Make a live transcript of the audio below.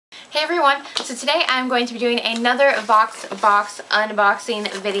Hey everyone, so today I'm going to be doing another Voxbox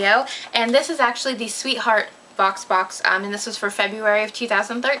unboxing video, and this is actually the Sweetheart Voxbox, and this was for February of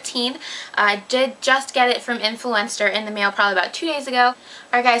 2013. I did just get it from Influencer in the mail probably about 2 days ago.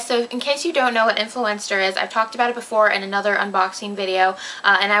 Alright guys, so in case you don't know what Influencer is, I've talked about it before in another unboxing video,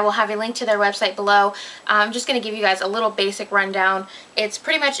 and I will have a link to their website below. I'm just going to give you guys a little basic rundown. It's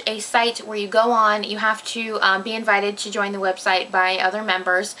pretty much a site where you go on, you have to be invited to join the website by other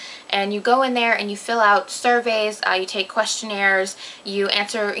members, and you go in there and you fill out surveys, you take questionnaires, you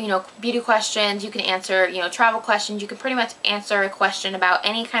answer, beauty questions, you can answer, travel questions, you can pretty much answer a question about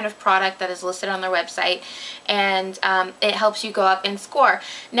any kind of product that is listed on their website, and it helps you go up in score.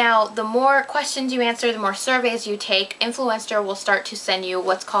 Now, the more questions you answer, the more surveys you take, Influencer will start to send you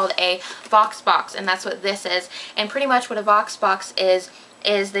what's called a Voxbox, and that's what this is. And pretty much what a Voxbox is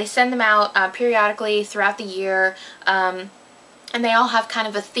they send them out periodically throughout the year, and they all have kind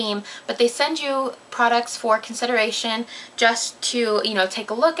of a theme, but they send you products for consideration just to, take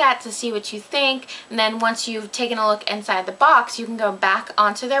a look at, to see what you think, and then once you've taken a look inside the box, you can go back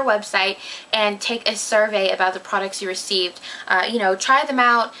onto their website and take a survey about the products you received. Try them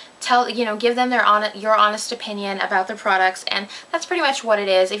out, give them your honest opinion about the products, and that's pretty much what it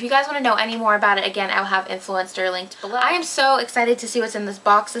is. If you guys want to know any more about it, again, I'll have Influencer linked below. I am so excited to see what's in this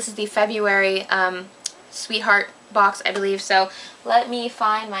box. This is the February Sweetheart box, I believe. So let me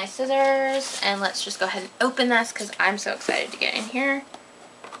find my scissors and let's just go ahead and open this because I'm so excited to get in here.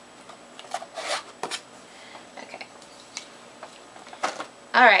 Okay.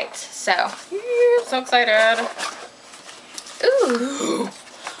 Alright, so excited. Ooh,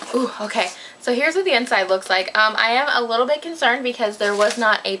 okay. So here's what the inside looks like. I am a little bit concerned because there was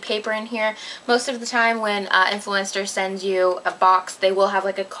not a paper in here. Most of the time when Influencer sends you a box, they will have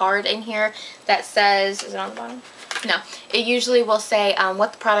like a card in here that says, is it on the bottom? No. It usually will say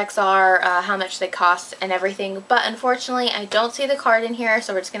what the products are, how much they cost, and everything. But unfortunately, I don't see the card in here,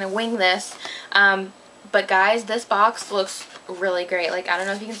 so we're just going to wing this. But guys, this box looks really great. Like, I don't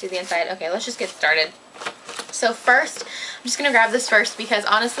know if you can see the inside. Okay, let's just get started. So first, I'm just going to grab this first because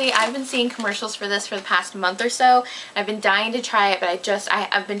honestly, I've been seeing commercials for this for the past month or so. I've been dying to try it, but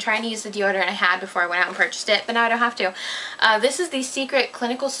I've been trying to use the deodorant I had before I went out and purchased it, but now I don't have to. This is the Secret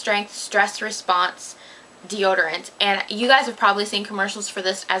Clinical Strength Stress Response deodorant, and you guys have probably seen commercials for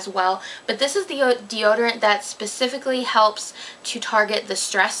this as well, but this is the deodorant that specifically helps to target the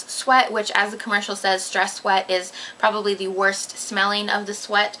stress sweat, which, as the commercial says, stress sweat is probably the worst smelling of the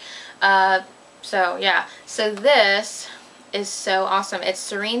sweat. So yeah, so this is so awesome. It's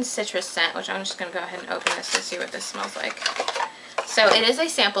Serene Citrus Scent, which I'm just going to go ahead and open this to see what this smells like. So it is a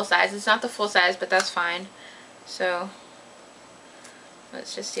sample size. It's not the full size, but that's fine. So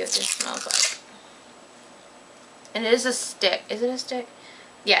let's just see what this smells like. And it is a stick. Is it a stick?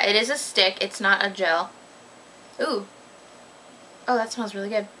 Yeah, it is a stick. It's not a gel. Ooh. Oh, that smells really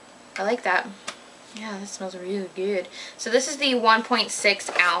good. I like that. Yeah, this smells really good. So this is the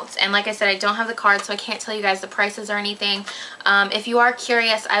 1.6 ounce, and like I said, I don't have the card, so I can't tell you guys the prices or anything. If you are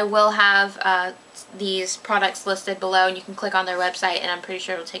curious, I will have these products listed below, and you can click on their website, and I'm pretty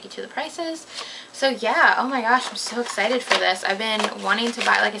sure it'll take you to the prices. So yeah, oh my gosh, I'm so excited for this. I've been wanting to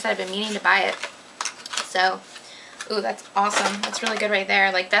buy, like I said, I've been meaning to buy it. So, ooh, that's awesome. That's really good right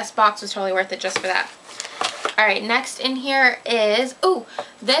there. Like, this box was totally worth it just for that. Alright, next in here is, ooh,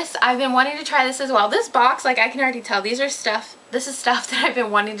 this, I've been wanting to try this as well. This box, like, I can already tell, this is stuff that I've been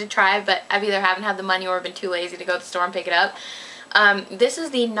wanting to try, but I've either haven't had the money or been too lazy to go to the store and pick it up. This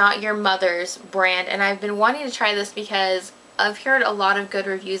is the Not Your Mother's brand, and I've been wanting to try this because I've heard a lot of good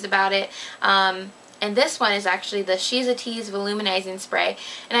reviews about it. And this one is actually the She's a Tease Voluminizing Spray.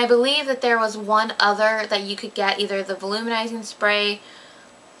 And I believe that there was one other that you could get, either the Voluminizing Spray,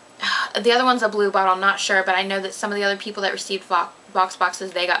 the other one's a blue bottle, I'm not sure, but I know that some of the other people that received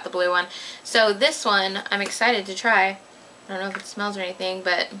Voxboxes, they got the blue one. So this one, I'm excited to try. I don't know if it smells or anything,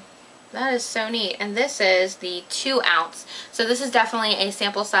 but that is so neat. And this is the 2 ounce. So this is definitely a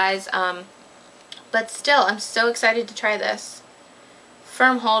sample size, but still, I'm so excited to try this.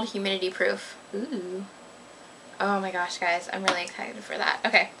 Firm hold, humidity proof. Ooh. Oh my gosh, guys, I'm really excited for that.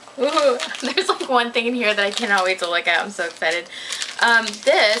 Okay. Ooh, there's like one thing in here that I cannot wait to look at. I'm so excited.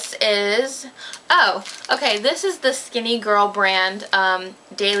 This is, oh, okay, this is the Skinny Girl brand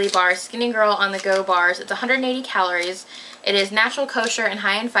Daily Bar, Skinny Girl on the Go bars. It's 180 calories. It is natural, kosher, and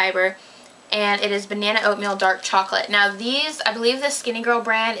high in fiber, and it is banana oatmeal dark chocolate. Now these, I believe the Skinny Girl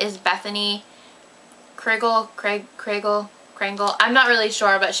brand is Bethany Kringle. I'm not really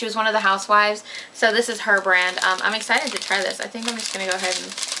sure, but she was one of the housewives, so this is her brand. I'm excited to try this. I think I'm just going to go ahead and,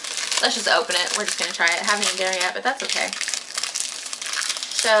 let's just open it. We're just going to try it. I haven't eaten dinner yet, but that's okay.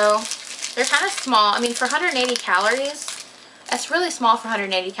 So they're kind of small. I mean, for 180 calories, that's really small for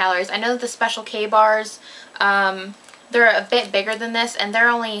 180 calories. I know that the Special K bars, they're a bit bigger than this, and they're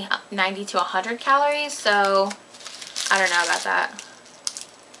only 90 to 100 calories, so I don't know about that.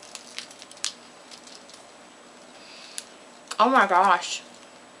 Oh my gosh.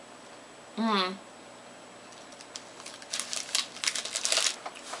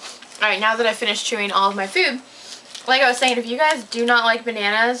 Alright, now that I finished chewing all of my food, like I was saying, if you guys do not like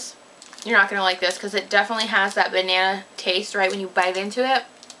bananas, you're not going to like this, because it definitely has that banana taste right when you bite into it.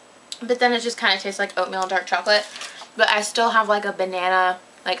 But then it just kind of tastes like oatmeal and dark chocolate. But I still have like a banana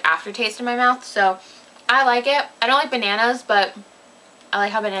like aftertaste in my mouth, so I like it. I don't like bananas, but I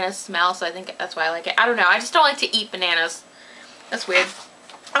like how bananas smell, so I think that's why I like it. I don't know. I just don't like to eat bananas. That's weird.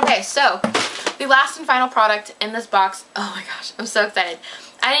 Okay, so the last and final product in this box. Oh my gosh, I'm so excited.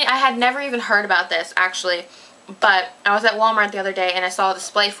 I had never even heard about this, actually. But I was at Walmart the other day and I saw a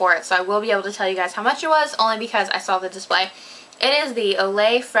display for it, so I will be able to tell you guys how much it was, only because I saw the display. It is the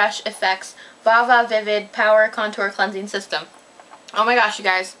Olay Fresh Effects Vava Vivid Power Contour Cleansing System. Oh my gosh, you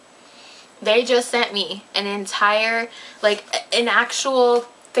guys. They just sent me an entire, like, an actual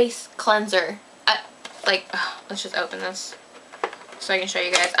face cleanser. Let's just open this so I can show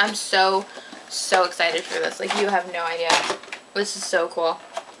you guys. I'm so excited for this. Like, you have no idea. This is so cool.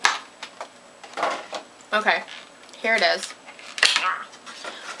 Okay, here it is.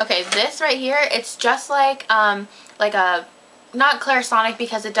 Okay, this right here, it's just like a, not Clarisonic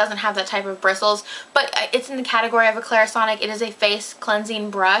because it doesn't have that type of bristles, but it's in the category of a Clarisonic. It is a face cleansing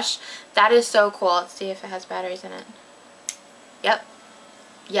brush. That is so cool. Let's see if it has batteries in it. Yep.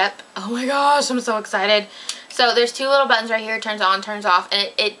 Oh my gosh, I'm so excited. So there's two little buttons right here, turns on, turns off,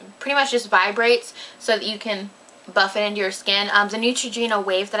 and it pretty much just vibrates so that you can buff it into your skin. The Neutrogena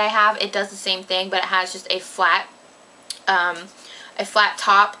Wave that I have, it does the same thing, but it has just a flat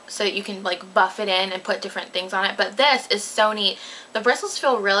top so that you can like buff it in and put different things on it. But this is so neat. The bristles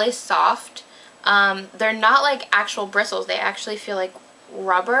feel really soft. They're not like actual bristles. They actually feel like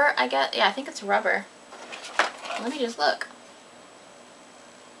rubber, I guess. Yeah, I think it's rubber. Let me just look.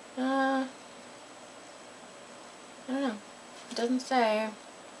 I don't know. It doesn't say.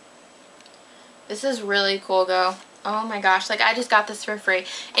 This is really cool, though. Oh my gosh, like I just got this for free.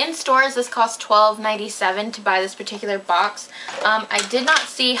 In stores, this costs $12.97 to buy this particular box. I did not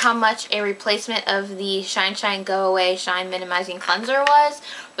see how much a replacement of the Shine Shine Go Away Shine Minimizing Cleanser was,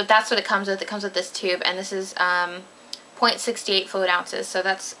 but that's what it comes with. It comes with this tube, and this is 0.68 fluid ounces, so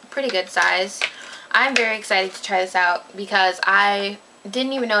that's a pretty good size. I'm very excited to try this out because I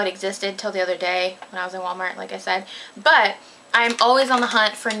didn't even know it existed till the other day when I was in Walmart, like I said. But I'm always on the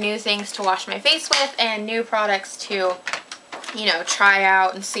hunt for new things to wash my face with and new products to, you know, try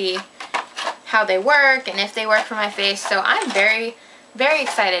out and see how they work and if they work for my face. So I'm very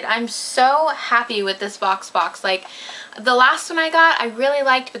excited. I'm so happy with this Voxbox. Like, the last one I got, I really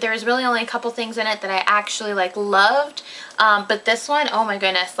liked, but there was really only a couple things in it that I actually, like, loved. But this one, oh my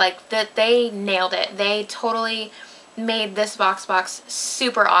goodness, like, they nailed it. They totally made this Voxbox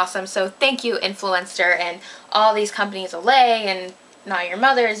super awesome. So thank you, Influencer, and all these companies, Olay and Not Your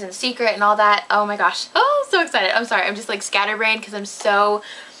Mother's and Secret and all that. Oh my gosh. Oh, so excited. I'm sorry. I'm just like scatterbrained because I'm so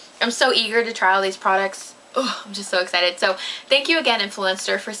eager to try all these products. Oh, I'm just so excited. So thank you again,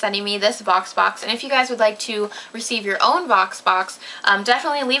 Influencer, for sending me this Voxbox. And if you guys would like to receive your own Voxbox,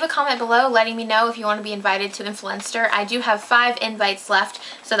 definitely leave a comment below letting me know if you want to be invited to Influencer. I do have 5 invites left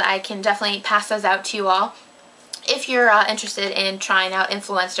so that I can definitely pass those out to you all if you're interested in trying out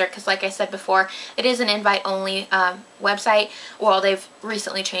Influencer, because like I said before, it is an invite-only website. Well, they've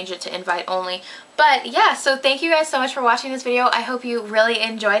recently changed it to invite-only. But yeah, so thank you guys so much for watching this video. I hope you really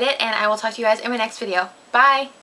enjoyed it, and I will talk to you guys in my next video. Bye!